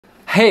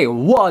Hey,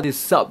 what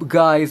is up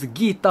guys?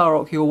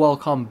 Guitar here,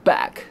 welcome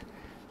back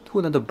to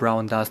another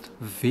Brown Dust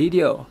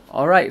video.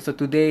 Alright, so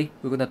today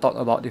we're gonna talk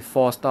about the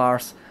 4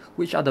 stars,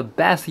 which are the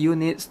best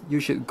units you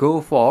should go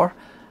for,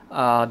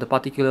 the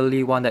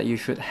particularly one that you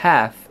should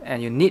have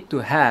and you need to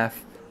have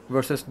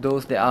versus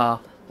those that are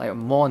like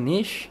more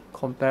niche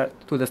compared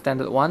to the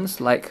standard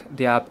ones, like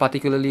they are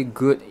particularly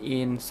good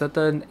in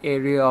certain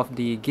area of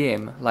the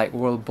game like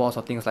world boss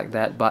or things like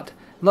that, but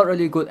not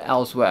really good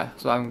elsewhere.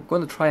 So I'm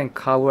going to try and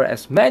cover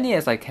as many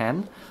as I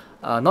can,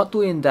 not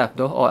too in depth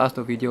though, or else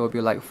the video will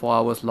be like 4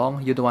 hours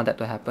long. You don't want that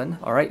to happen.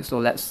 Alright, so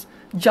let's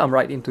jump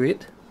right into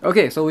it.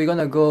 Okay, so we're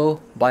gonna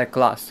go by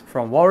class,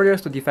 from warriors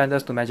to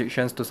defenders to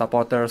magicians to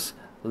supporters.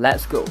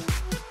 Let's go.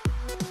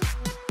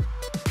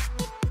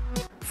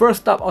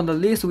 First up on the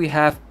list we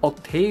have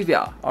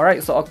Octavia.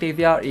 Alright, so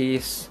Octavia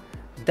is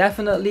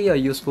definitely a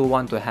useful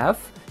one to have.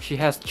 She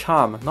has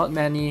charm. Not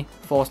many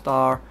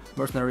 4-star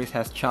mercenaries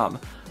has charm.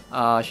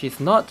 She's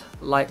not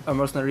like a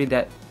mercenary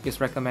that is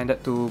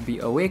recommended to be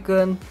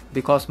awakened,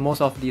 because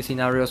most of the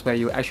scenarios where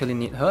you actually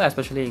need her,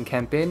 especially in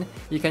campaign,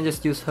 you can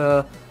just use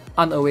her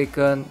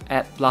unawakened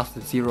at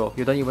 +0.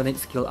 You don't even need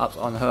skill ups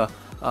on her.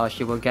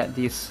 She will get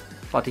this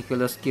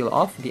particular skill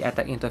off, the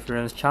attack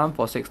interference charm,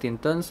 for 16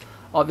 turns.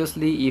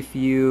 Obviously, if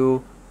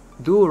you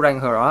do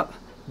rank her up,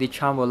 the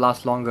charm will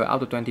last longer, up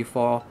to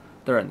 24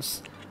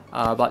 turns.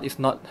 But it's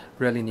not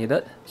really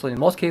needed. So in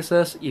most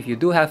cases, if you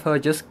do have her,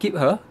 just keep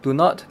her. Do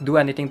not do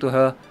anything to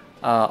her.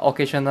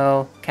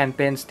 Occasional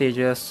campaign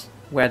stages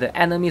where the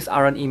enemies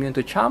aren't immune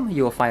to charm,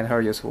 you will find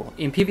her useful.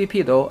 In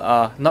PvP though,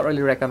 not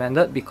really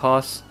recommended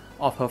because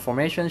of her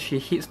formation. She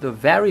hits the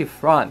very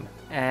front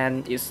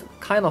and it's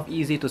kind of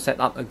easy to set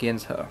up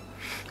against her.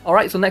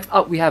 Alright, so next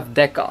up we have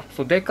Dekka.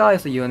 So Dekka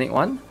is a unique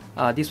one.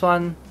 This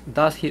one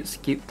does hit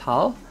Skip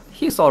Tal.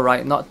 He's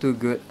alright, not too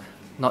good,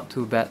 not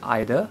too bad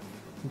either.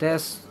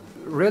 There's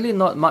really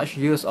not much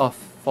use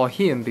for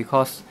him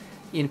because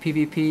in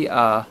PvP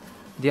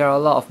there are a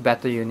lot of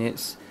better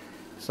units,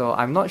 so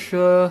I'm not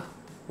sure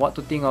what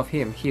to think of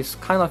him. He's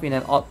kind of in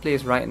an odd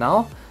place right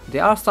now.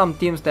 There are some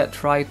teams that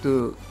try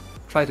to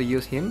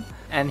use him,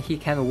 and he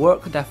can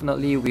work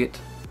definitely with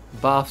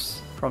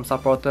buffs from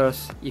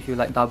supporters if you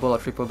like double or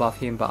triple buff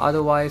him, but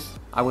otherwise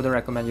I wouldn't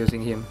recommend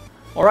using him.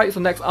 Alright, so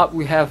next up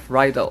we have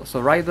Rydell.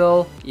 So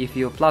Rydell, if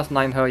you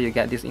 +9 her, you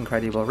get this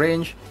incredible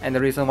range, and the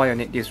reason why you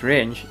need this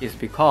range is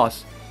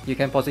because you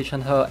can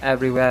position her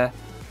everywhere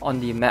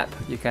on the map.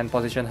 You can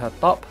position her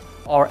top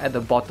or at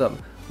the bottom.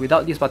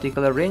 Without this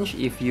particular range,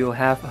 if you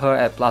have her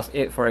at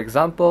 +8 for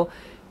example,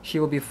 she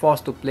will be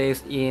forced to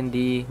place in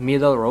the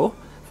middle row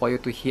for you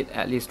to hit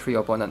at least 3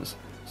 opponents.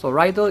 So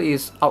Rydell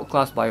is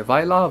outclassed by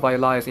Vayla.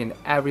 Vayla is in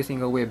every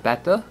single way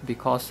better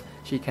because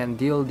she can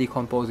deal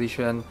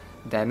decomposition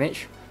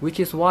damage, which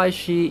is why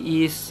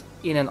she is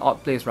in an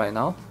odd place right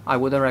now. I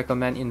wouldn't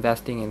recommend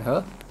investing in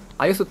her.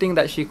 I used to think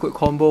that she could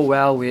combo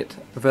well with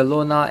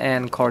Velona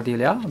and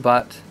Cordelia,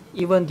 but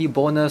even the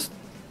bonus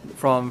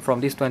from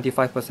this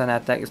 25%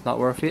 attack is not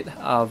worth it.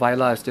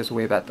 Vayla is just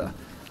way better.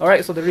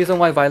 Alright, so the reason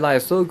why Vayla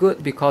is so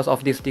good because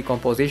of this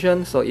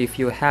decomposition. So if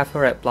you have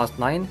her at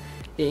 +9,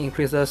 it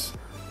increases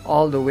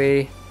all the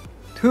way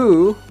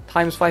to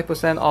times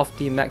 5% of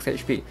the max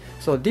HP.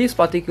 So this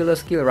particular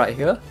skill right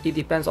here, it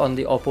depends on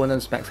the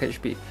opponent's max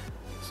HP.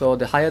 So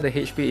the higher the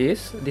HP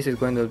is, this is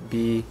going to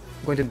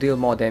deal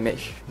more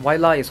damage.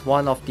 Vayla is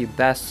one of the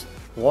best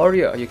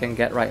warrior you can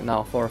get right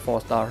now for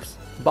 4 stars.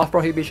 Buff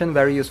prohibition,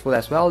 very useful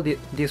as well.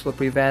 This will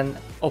prevent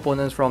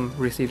opponents from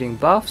receiving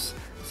buffs.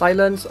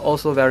 Silence,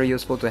 also very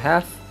useful to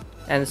have.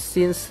 And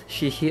since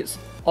she hits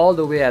all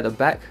the way at the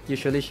back,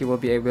 usually she will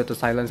be able to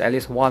silence at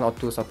least 1 or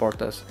 2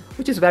 supporters,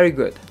 which is very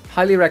good.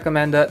 Highly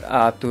recommended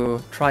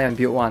to try and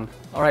build one.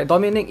 Alright,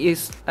 Dominic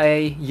is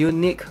a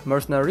unique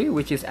mercenary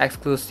which is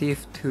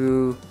exclusive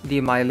to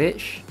the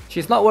mileage.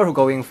 She's not worth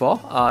going for.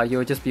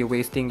 You'll just be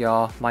wasting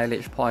your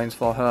mileage points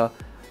for her.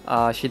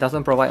 She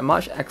doesn't provide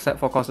much except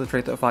for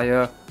concentrated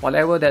fire.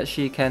 Whatever that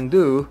she can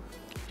do,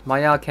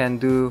 Maya can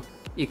do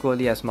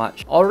equally as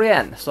much.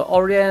 Orianne. So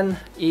Orianne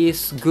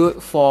is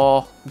good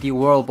for the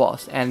world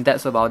boss, and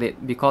that's about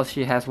it, because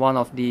she has one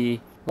of the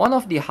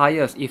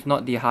highest, if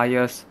not the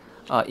highest,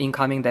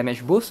 incoming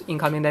damage boost.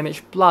 Incoming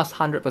damage plus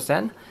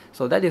 100%.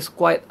 So that is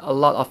quite a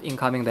lot of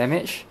incoming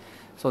damage.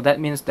 So that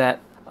means that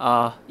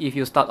if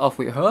you start off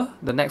with her,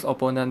 the next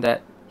opponent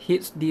that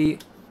hits the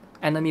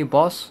enemy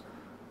boss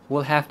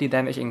will have the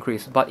damage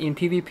increase. But in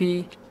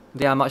PvP,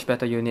 there are much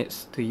better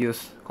units to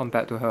use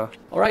compared to her.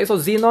 Alright, so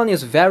Xenon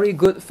is very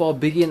good for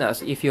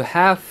beginners. If you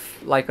have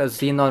like a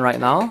Xenon right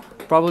now,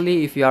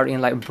 probably if you are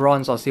in like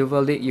Bronze or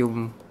Silver League,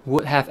 you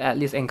would have at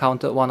least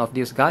encountered one of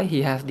this guy.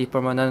 He has the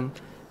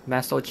permanent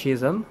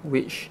Masochism,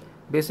 which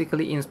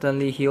basically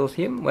instantly heals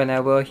him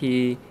whenever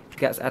he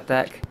gets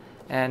attacked.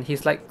 And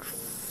he's like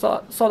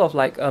sort of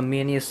like a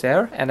mini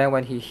Seer, and then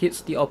when he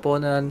hits the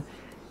opponent,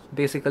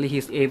 basically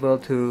he's able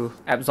to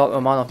absorb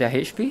amount of their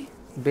HP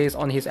based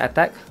on his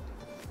attack.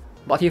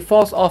 But he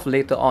falls off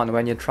later on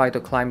when you try to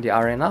climb the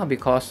arena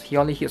because he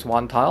only hits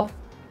 1 tile,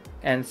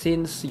 and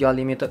since you're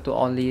limited to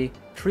only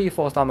 3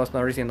 4-star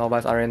mercenaries in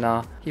Novice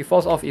Arena, he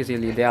falls off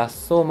easily. There are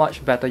so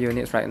much better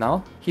units right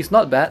now. He's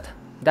not bad,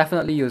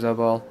 definitely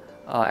usable,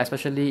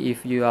 especially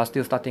if you are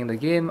still starting the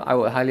game. I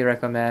would highly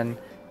recommend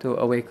to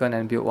awaken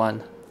and build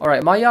one.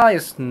 Alright, Maya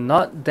is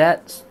not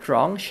that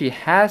strong. She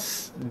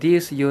has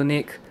this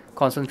unique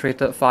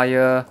concentrated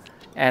fire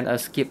and a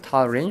skip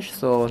tile range,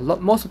 so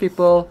most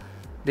people,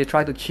 they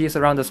try to cheese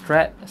around the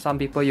strat. Some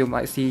people you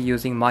might see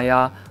using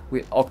Maya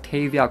with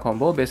Octavia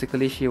combo.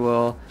 Basically, she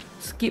will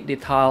skip the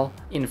tile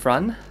in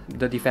front,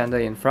 the defender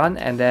in front,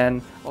 and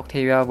then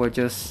Octavia will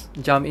just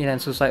jump in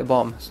and suicide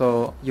bomb.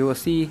 So you will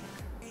see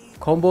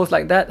combos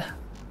like that,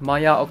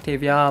 Maya,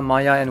 Octavia,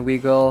 Maya and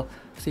Wiggle,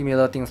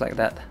 similar things like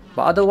that.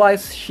 But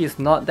otherwise, she's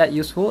not that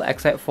useful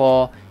except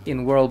for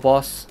in World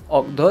Boss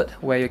Octot,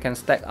 where you can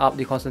stack up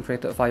the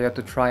concentrated fire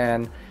to try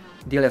and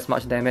deal as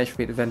much damage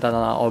with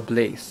Ventana or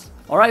Blaze.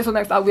 Alright, so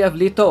next up we have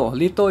Leto.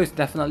 Leto is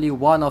definitely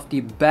one of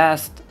the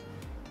best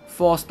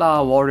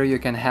 4-star warrior you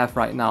can have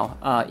right now.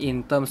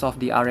 In terms of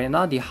the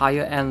arena, the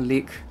higher end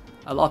league,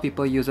 a lot of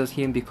people uses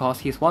him because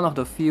he's one of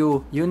the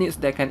few units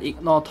that can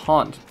ignore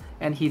taunt,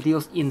 and he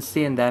deals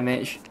insane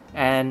damage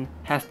and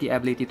has the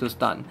ability to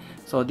stun.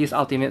 So this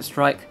ultimate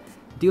strike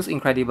deals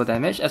incredible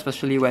damage,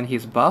 especially when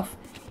he's buff.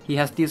 He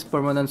has this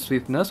permanent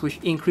swiftness which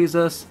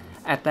increases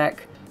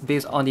attack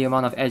based on the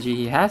amount of edge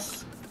he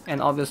has,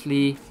 and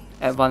obviously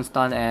advanced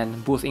stun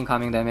and boost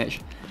incoming damage.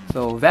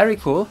 So very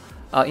cool.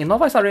 In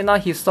Novice Arena,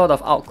 he's sort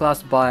of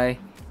outclassed by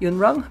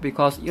Yunrang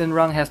because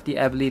Yunrang has the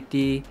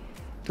ability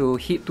to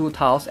hit 2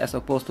 tiles as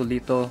opposed to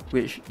Leto,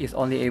 which is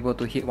only able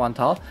to hit 1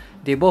 tile.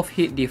 They both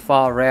hit the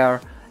far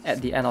rare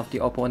at the end of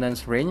the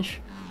opponent's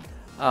range.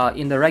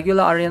 In the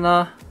regular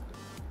arena,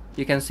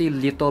 you can see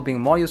Leto being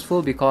more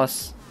useful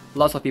because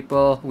lots of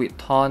people with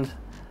taunt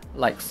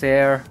like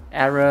Seer,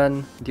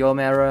 Aaron,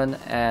 Diomaron,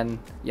 and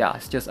yeah,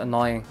 it's just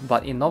annoying.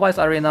 But in Novice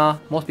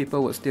Arena, most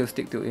people would still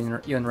stick to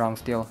Yunrang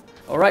still.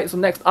 Alright, so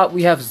next up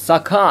we have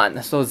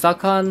Zakan. So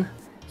Zakan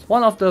is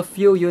one of the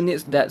few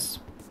units that's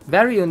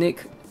very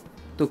unique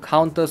to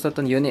counter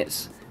certain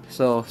units.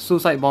 So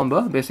Suicide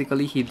Bomber,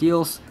 basically he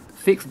deals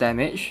fixed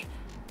damage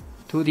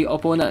to the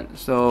opponent,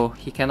 so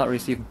he cannot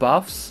receive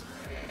buffs,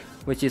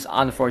 which is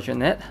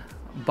unfortunate.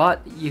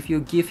 But if you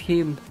give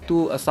him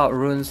 2 assault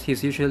runes,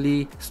 he's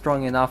usually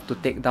strong enough to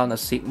take down a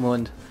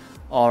Sigmund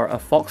or a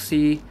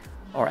Foxy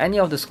or any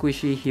of the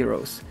squishy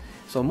heroes.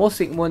 So most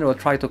Sigmund will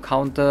try to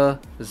counter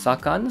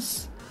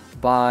Zakans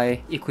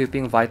by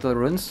equipping vital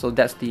runes, so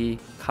that's the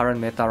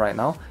current meta right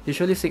now.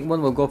 Usually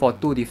Sigmund will go for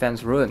 2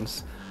 defense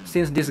runes.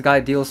 Since this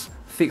guy deals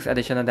fixed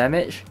additional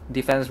damage,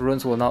 defense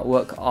runes will not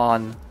work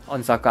on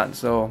Zakan.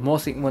 So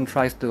most Sigmund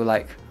tries to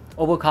like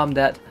overcome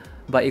that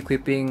by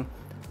equipping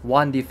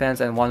 1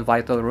 defense and 1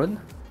 vital rune.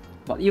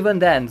 But even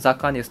then,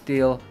 Zakan is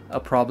still a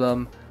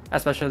problem,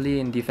 especially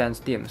in defense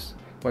teams,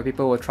 where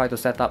people will try to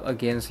set up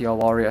against your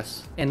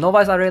warriors. In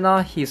Novice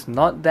Arena, he's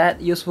not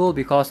that useful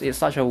because it's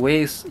such a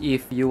waste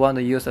if you want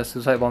to use a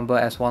Suicide Bomber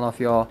as one of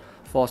your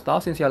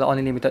 4-stars, since you're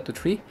only limited to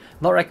 3.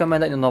 Not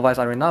recommended in Novice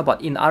Arena,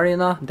 but in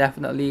Arena,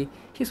 definitely,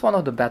 he's one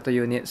of the better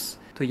units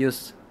to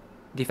use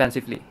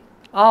defensively.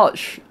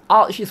 Ouch!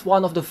 Ouch is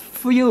one of the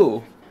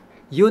few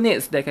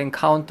units that can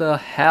counter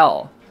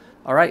Hell.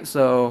 Alright,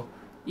 so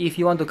if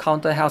you want to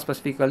counter Hell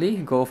specifically,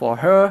 go for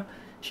her.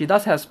 She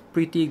does have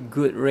pretty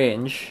good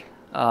range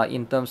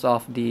in terms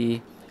of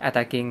the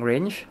attacking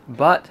range,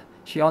 but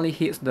she only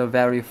hits the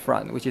very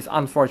front, which is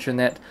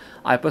unfortunate.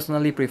 I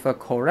personally prefer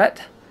Koret.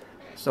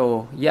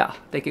 So yeah,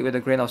 take it with a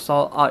grain of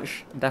salt.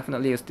 Arch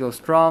definitely is still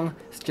strong.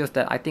 It's just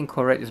that I think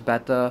Koret is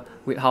better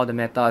with how the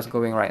meta is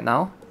going right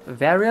now.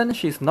 Varian,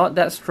 she's not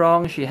that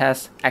strong. She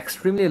has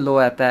extremely low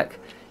attack,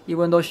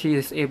 even though she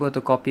is able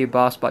to copy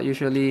buffs, but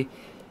usually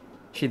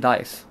she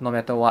dies no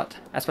matter what.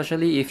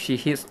 Especially if she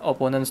hits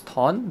opponent's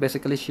taunt.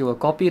 Basically, she will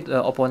copy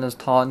the opponent's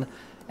taunt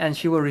and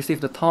she will receive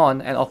the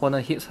taunt, and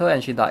opponent hits her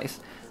and she dies.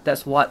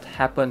 That's what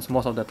happens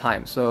most of the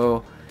time.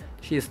 So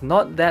she's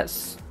not that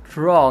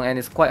strong and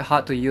it's quite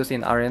hard to use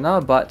in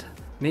Arena, but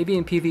maybe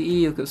in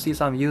PvE you could see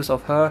some use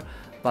of her,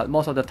 but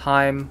most of the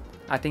time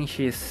I think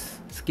she's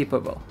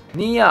skippable.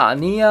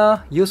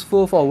 Nia,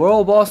 useful for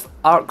World Boss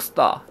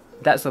Arcstar.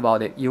 That's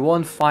about it. You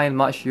won't find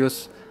much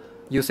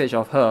usage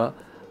of her.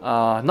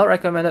 Not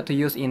recommended to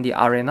use in the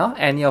arena,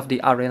 any of the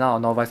arena or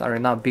novice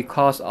arena,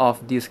 because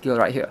of this skill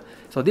right here.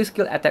 So this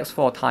skill attacks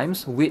 4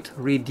 times with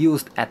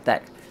reduced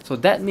attack. So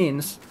that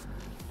means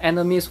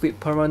enemies with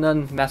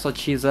permanent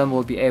masochism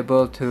will be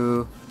able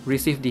to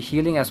receive the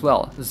healing as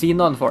well.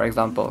 Xenon, for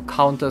example,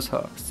 counters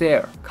her.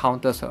 Seer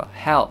counters her.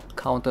 Hell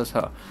counters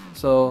her.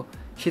 So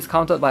she's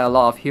countered by a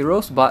lot of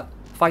heroes, but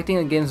fighting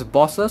against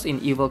bosses in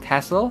Evil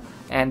Castle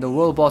and the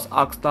world boss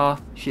Arcstar,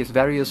 she's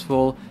very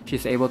useful.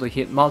 She's able to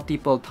hit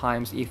multiple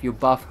times if you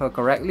buff her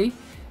correctly.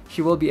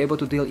 She will be able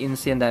to deal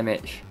insane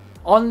damage.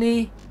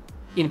 Only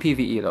in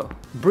PvE though.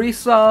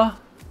 Brisa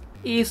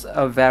is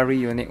a very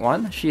unique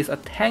one. She is a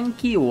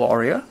tanky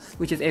warrior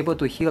which is able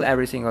to heal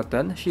every single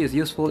turn. She is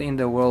useful in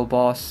the world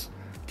boss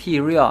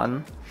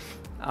Tyrion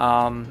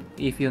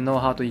if you know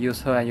how to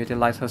use her and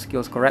utilize her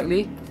skills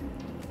correctly.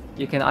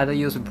 You can either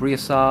use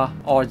Brisa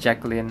or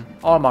Jacqueline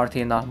or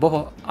Martina.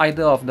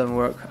 Either of them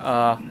work.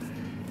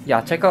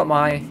 Yeah, check out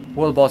my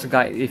World Boss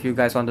guide if you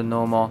guys want to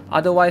know more.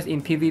 Otherwise,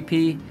 in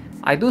PvP,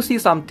 I do see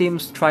some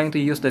teams trying to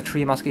use the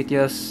 3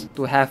 Musketeers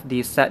to have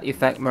the set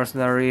effect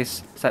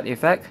Mercenaries set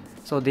effect.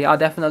 So they are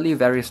definitely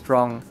very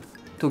strong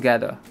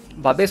together.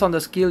 But based on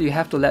the skill, you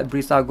have to let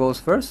Brisa go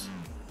first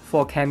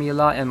for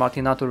Camilla and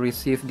Martina to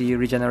receive the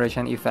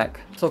regeneration effect.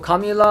 So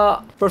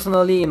Camilla,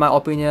 personally in my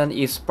opinion,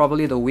 is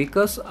probably the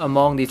weakest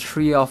among the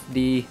 3 of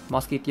the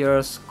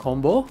Musketeers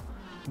combo.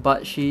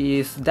 But she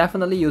is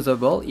definitely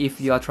usable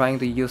if you are trying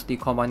to use the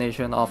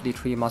combination of the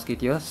 3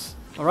 Musketeers.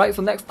 Alright,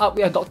 so next up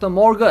we have Dr.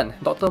 Morgan.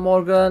 Dr.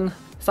 Morgan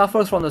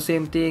suffers from the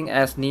same thing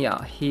as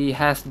Nia. He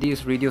has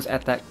this reduced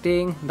attack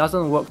thing,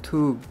 doesn't work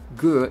too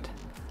good.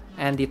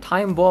 And the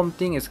time bomb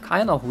thing is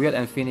kind of weird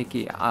and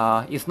finicky.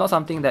 It's not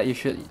something that you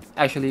should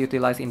actually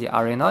utilize in the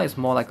arena, it's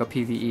more like a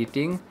PvE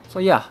thing. So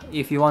yeah,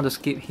 if you want to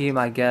skip him,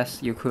 I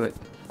guess you could.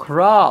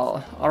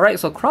 Kral. Alright,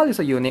 so Kral is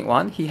a unique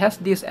one. He has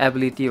this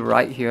ability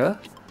right here,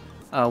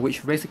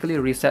 which basically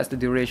resets the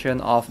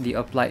duration of the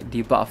applied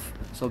debuff.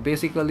 So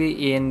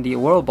basically in the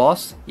World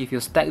Boss, if you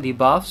stack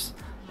debuffs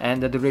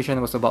and the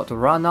duration was about to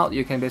run out,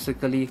 you can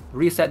basically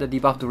reset the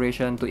debuff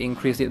duration to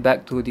increase it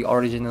back to the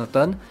original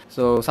turn.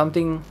 So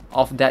something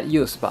of that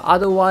use, but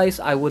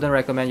otherwise I wouldn't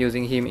recommend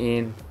using him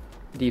in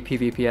the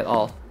PvP at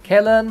all.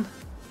 Kellen,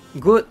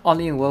 good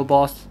only in World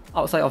Boss.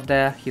 Outside of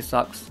there, he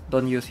sucks.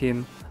 Don't use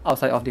him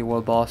outside of the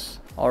World Boss.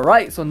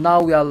 Alright, so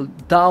now we are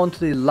down to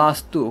the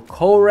last 2,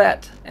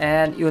 Koret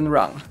and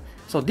Yunrang.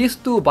 So these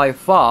 2 by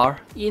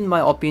far, in my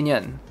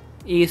opinion,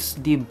 is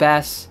the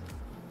best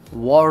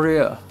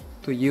warrior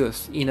to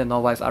use in the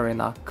Novice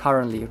Arena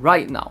currently,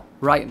 right now,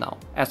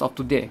 as of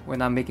today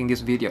when I'm making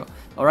this video.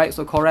 Alright,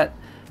 so Koret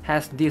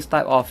has this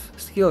type of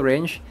skill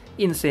range,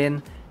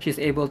 insane. She's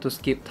able to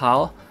skip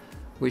Tal,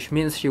 which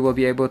means she will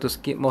be able to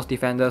skip most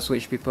defenders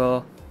which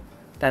people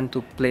tend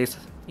to place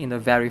in the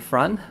very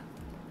front.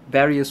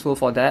 Very useful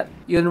for that.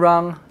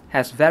 Yunrang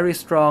has very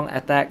strong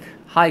attack,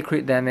 high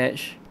crit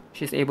damage.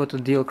 She's able to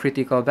deal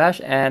critical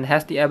bash and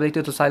has the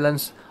ability to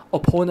silence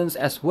opponents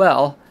as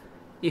well.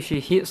 If she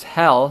hits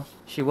Hell,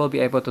 she will be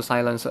able to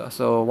silence her.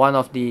 So one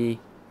of the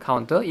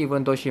counter,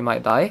 even though she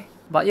might die.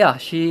 But yeah,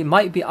 she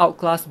might be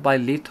outclassed by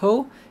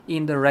Leto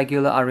in the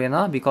regular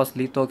arena because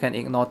Leto can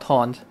ignore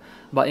taunt.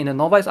 But in the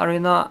Novice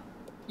Arena,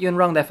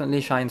 Yunrang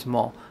definitely shines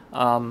more.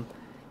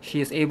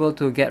 She is able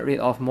to get rid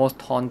of most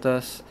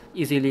taunters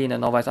easily in the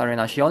Novice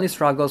Arena. She only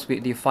struggles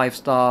with the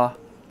 5-star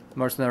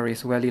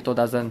mercenaries where Leto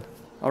doesn't.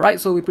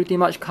 Alright, so we pretty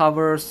much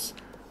covers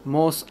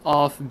most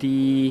of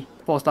the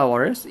 4-star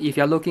warriors. If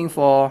you're looking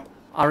for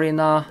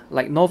arena,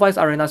 like Novice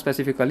Arena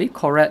specifically,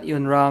 Koret,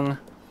 Yunrang,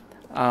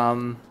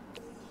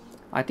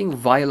 I think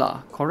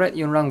Viola. Koret,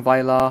 Yunrang,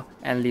 Viola,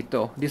 and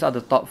Leto. These are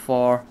the top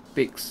 4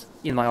 picks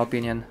in my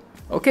opinion.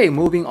 Okay,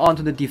 moving on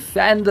to the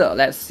defender.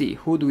 Let's see,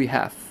 who do we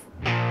have?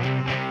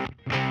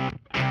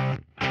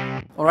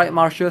 Alright,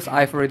 Martius,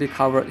 I've already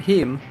covered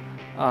him.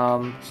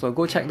 So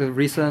go check the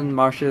recent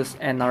Martius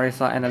and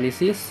Narissa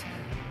analysis.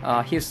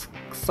 He's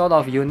sort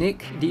of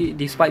unique.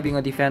 Despite being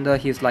a defender,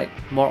 he's like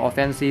more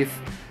offensive.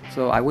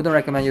 So I wouldn't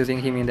recommend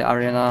using him in the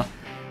arena.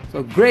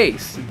 So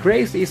Grace.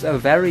 Grace is a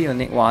very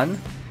unique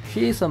one.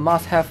 She is a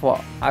must-have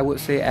for, I would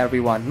say,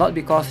 everyone. Not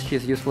because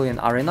she's useful in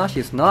arena,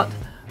 she's not.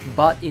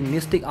 But in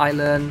Mystic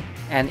Island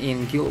and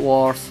in Guild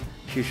Wars,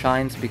 she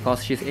shines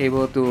because she's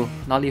able to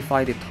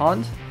nullify the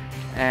taunt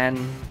and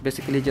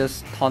basically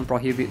just taunt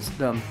prohibits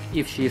them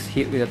if she's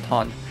hit with a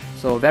taunt.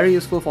 So very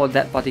useful for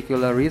that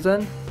particular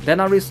reason. Then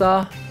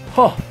Narissa,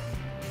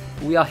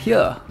 we are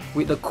here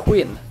with the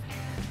Queen.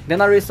 Then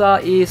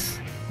Narissa is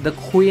the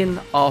Queen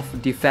of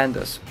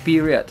defenders,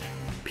 period.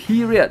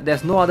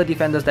 There's no other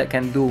defenders that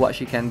can do what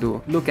she can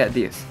do. Look at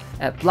this.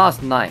 At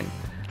 +9,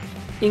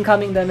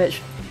 incoming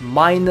damage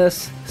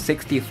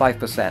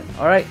 -65%.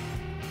 Alright,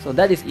 so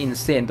that is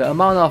insane. The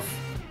amount of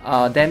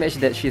damage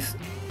that she's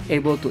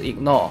able to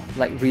ignore,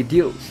 like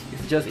reduce,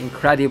 is just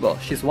incredible.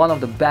 She's one of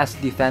the best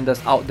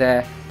defenders out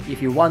there.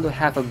 If you want to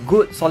have a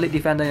good solid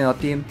defender in your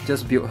team,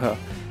 just build her.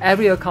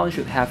 Every account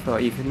should have her.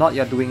 If not,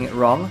 you're doing it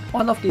wrong.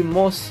 One of the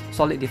most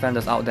solid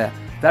defenders out there.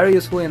 Very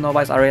useful in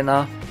Novice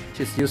Arena.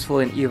 She's useful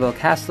in Evil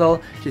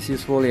Castle. She's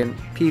useful in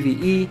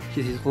PvE.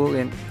 She's useful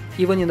in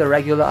even in the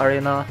regular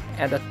arena.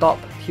 At the top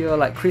tier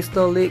like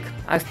Crystal League,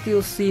 I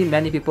still see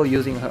many people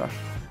using her.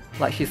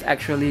 Like, she's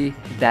actually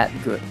that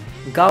good.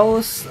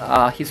 Gauss,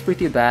 he's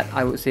pretty bad.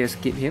 I would say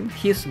skip him.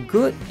 He's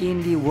good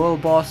in the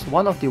World Boss,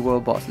 one of the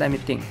World Boss. Let me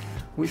think.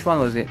 Which one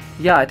was it?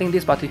 Yeah, I think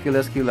this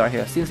particular skill right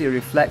here. Since it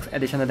reflects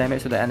additional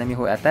damage to the enemy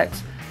who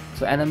attacks,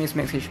 so enemies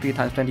max HP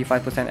times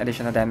 25%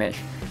 additional damage.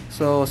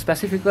 So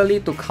specifically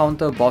to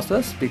counter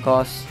bosses,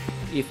 because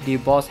if the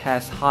boss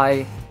has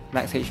high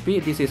max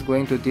HP, this is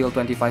going to deal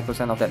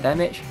 25% of that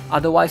damage.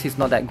 Otherwise, he's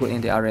not that good in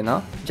the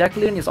arena.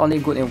 Jacqueline is only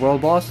good in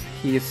World Boss.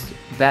 He's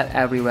bad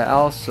everywhere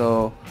else,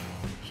 so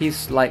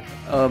he's like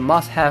a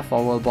must-have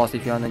for World Boss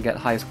if you want to get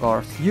high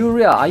scores.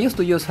 Yuria, I used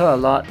to use her a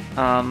lot.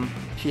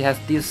 She has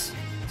this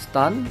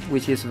stun,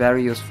 which is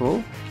very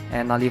useful.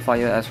 and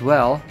Nullifier as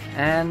well,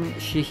 and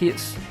she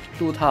hits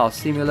 2 tiles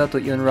similar to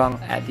Yunrang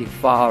at the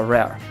far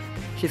rear.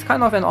 She's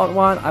kind of an odd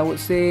one, I would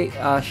say.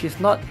 She's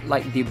not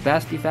like the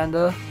best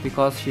defender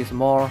because she's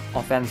more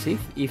offensive.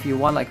 If you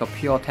want like a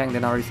pure tank,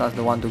 then Narisa is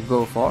the one to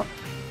go for.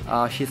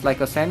 She's like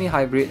a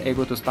semi-hybrid,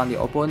 able to stun the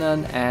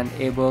opponent and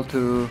able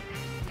to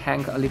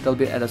tank a little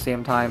bit at the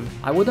same time.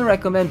 I wouldn't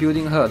recommend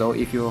building her though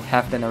if you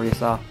have the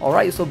Narisa.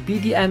 Alright, so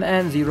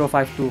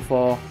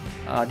BDMN0524.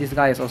 This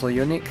guy is also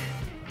unique.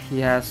 He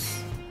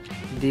has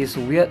this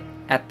weird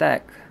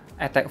attack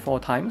 4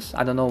 times.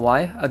 I don't know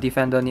why. A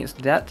defender needs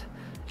that.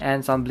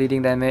 And some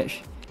bleeding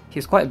damage.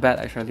 He's quite bad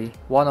actually.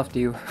 One of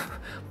the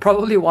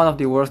probably one of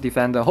the worst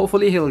defender.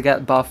 Hopefully he'll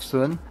get buffed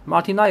soon.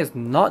 Martina is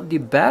not the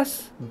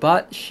best,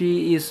 but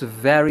she is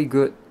very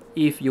good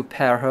if you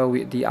pair her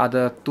with the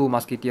other 2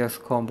 Musketeers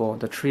combo,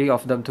 the 3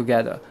 of them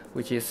together,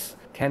 which is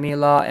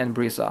Camilla and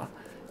Brisa.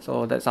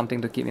 So that's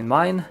something to keep in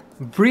mind.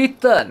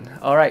 Breton!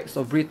 Alright,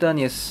 so Breton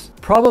is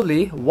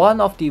probably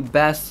one of the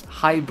best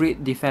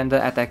hybrid defender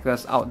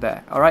attackers out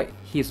there. Alright,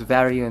 he's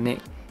very unique.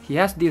 He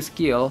has this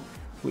skill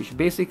which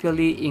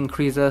basically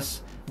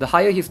increases, the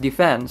higher his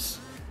defense,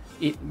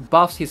 it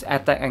buffs his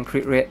attack and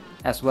crit rate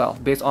as well,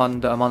 based on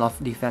the amount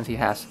of defense he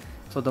has.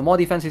 So the more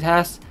defense he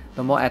has,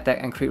 the more attack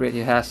and crit rate he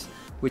has,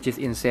 which is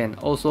insane.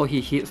 Also,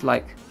 he hits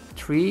like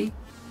 3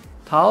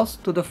 tiles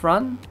to the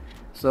front,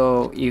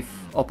 so if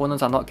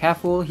opponents are not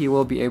careful, he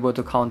will be able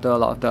to counter a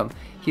lot of them.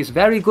 He's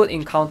very good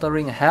in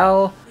countering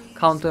Hell,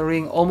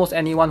 countering almost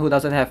anyone who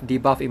doesn't have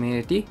debuff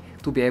immunity,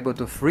 to be able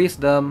to freeze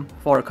them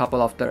for a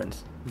couple of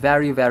turns.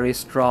 Very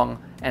strong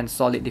and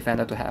solid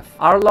defender to have.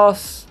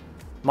 Arlos,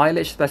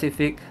 mileage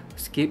specific,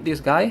 skip this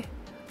guy.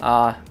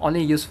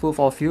 Only useful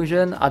for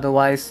fusion,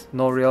 otherwise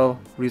no real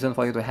reason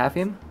for you to have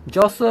him.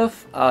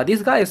 Joseph,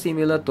 this guy is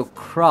similar to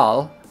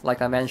Kral,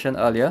 like I mentioned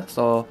earlier,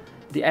 so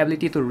the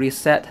ability to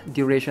reset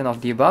duration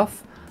of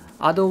debuff.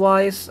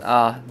 Otherwise,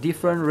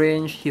 different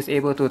range, he's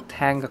able to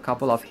tank a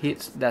couple of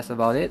hits, that's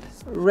about it.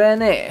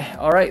 Rene,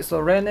 alright, so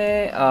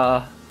Rene,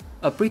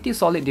 a pretty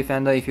solid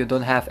defender if you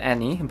don't have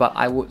any, but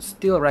I would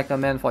still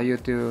recommend for you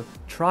to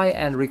try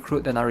and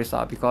recruit the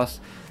Narisa because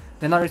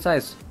the Narisa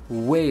is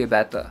way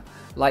better.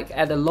 Like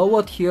at the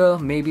lower tier,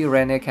 maybe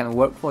Rene can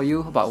work for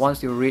you, but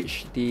once you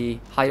reach the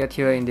higher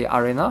tier in the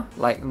arena,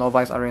 like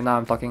Novice Arena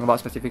I'm talking about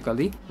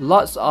specifically,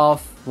 lots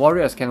of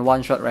warriors can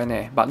one-shot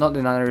Rene, but not the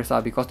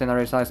Narisa because the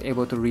Narisa is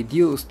able to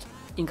reduce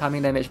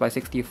incoming damage by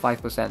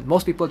 65%.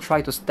 Most people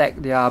try to stack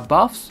their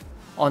buffs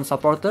on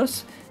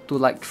supporters to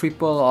like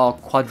triple or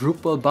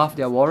quadruple buff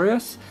their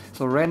warriors,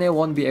 so Rene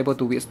won't be able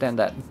to withstand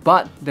that,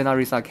 but the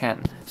Narisa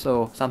can,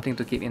 so something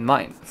to keep in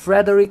mind.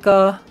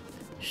 Frederica,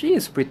 she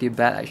is pretty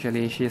bad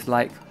actually. She's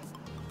like,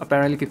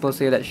 apparently people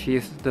say that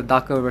she's the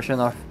darker version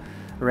of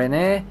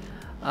Rene.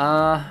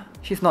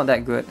 She's not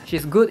that good.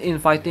 She's good in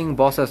fighting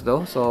bosses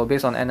though, so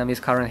based on enemies'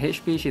 current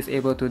HP, she's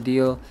able to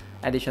deal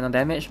additional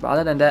damage, but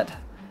other than that,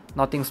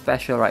 nothing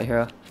special right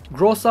here.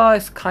 Grossa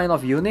is kind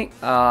of unique.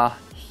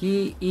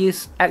 He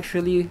is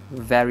actually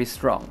very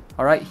strong.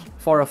 Alright,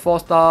 for a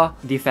 4-star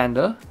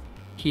defender,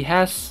 he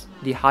has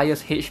the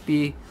highest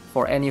HP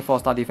for any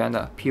 4-star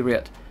defender,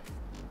 period.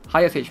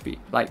 Highest HP,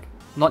 like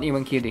not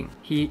even kidding.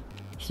 He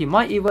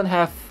might even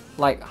have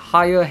like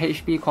higher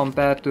HP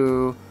compared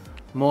to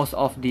most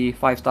of the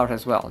 5-stars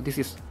as well. This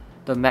is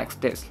the max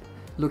stats.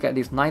 Look at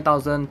this,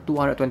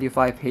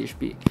 9225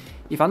 HP.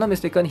 If I'm not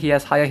mistaken, he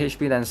has higher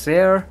HP than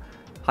Seer,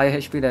 higher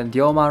HP than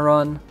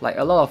Diomaron, like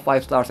a lot of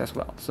 5-stars as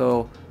well.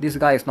 So this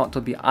guy is not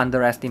to be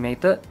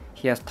underestimated.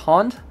 He has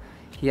Taunt.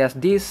 He has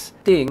this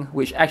thing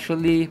which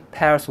actually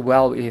pairs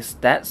well with his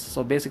stats.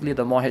 So basically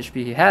the more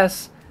HP he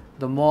has,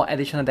 the more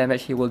additional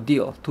damage he will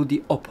deal to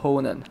the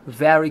opponent.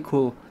 Very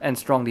cool and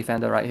strong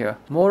defender right here.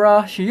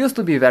 Mora, she used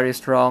to be very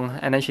strong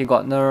and then she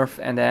got nerfed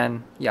and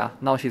then yeah,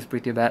 now she's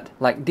pretty bad.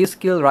 Like this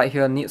skill right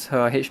here needs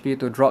her HP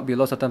to drop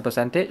below certain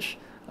percentage.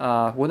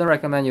 Wouldn't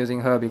recommend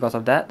using her because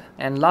of that.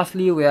 And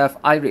lastly, we have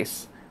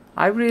Iris.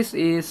 Iris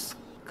is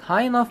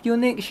kind of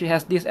unique. She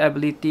has this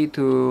ability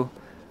to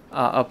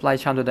apply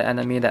charm to the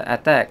enemy that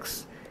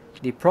attacks.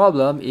 The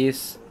problem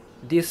is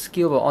this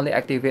skill will only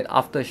activate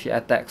after she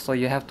attacks, so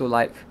you have to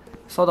like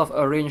sort of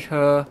arrange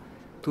her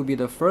to be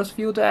the first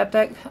few to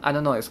attack. I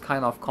don't know, it's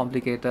kind of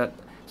complicated.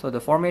 So the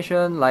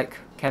formation like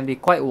can be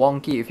quite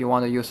wonky if you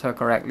want to use her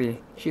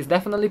correctly. She's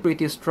definitely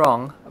pretty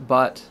strong,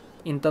 but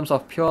in terms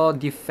of pure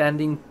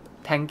defending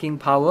tanking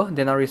power,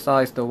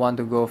 Denarisa is the one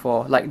to go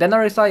for. Like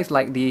Denarisa is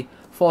like the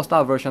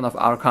 4-star version of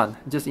Arkan.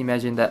 Just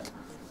imagine that.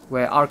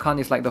 Where Arkan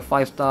is like the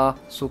 5-star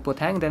super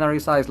tank,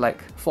 Denarisa is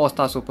like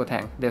 4-star super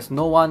tank. There's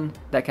no one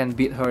that can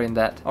beat her in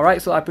that.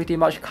 Alright, so I pretty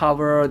much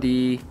cover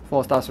the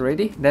 4 stars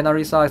already.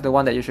 Denarisa is the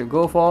one that you should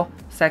go for.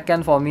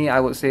 Second for me, I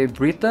would say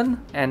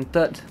Breton. And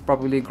third,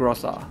 probably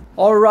Grossa.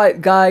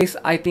 Alright guys,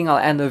 I think I'll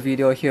end the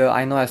video here.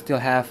 I know I still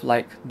have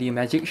like the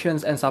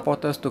magicians and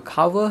supporters to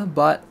cover,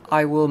 but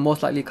I will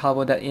most likely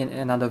cover that in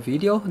another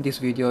video. This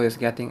video is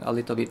getting a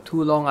little bit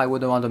too long. I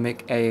wouldn't want to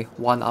make a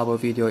 1-hour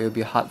video. It would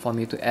be hard for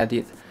me to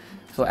edit.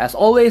 So as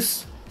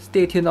always,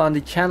 Stay tuned on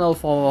the channel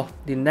for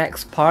the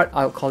next part.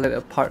 I'll call it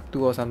a part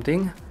 2 or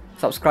something.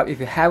 Subscribe if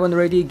you haven't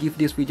already, give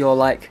this video a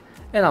like,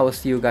 and I will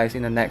see you guys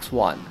in the next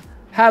one.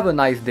 Have a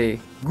nice day.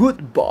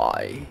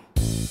 Goodbye.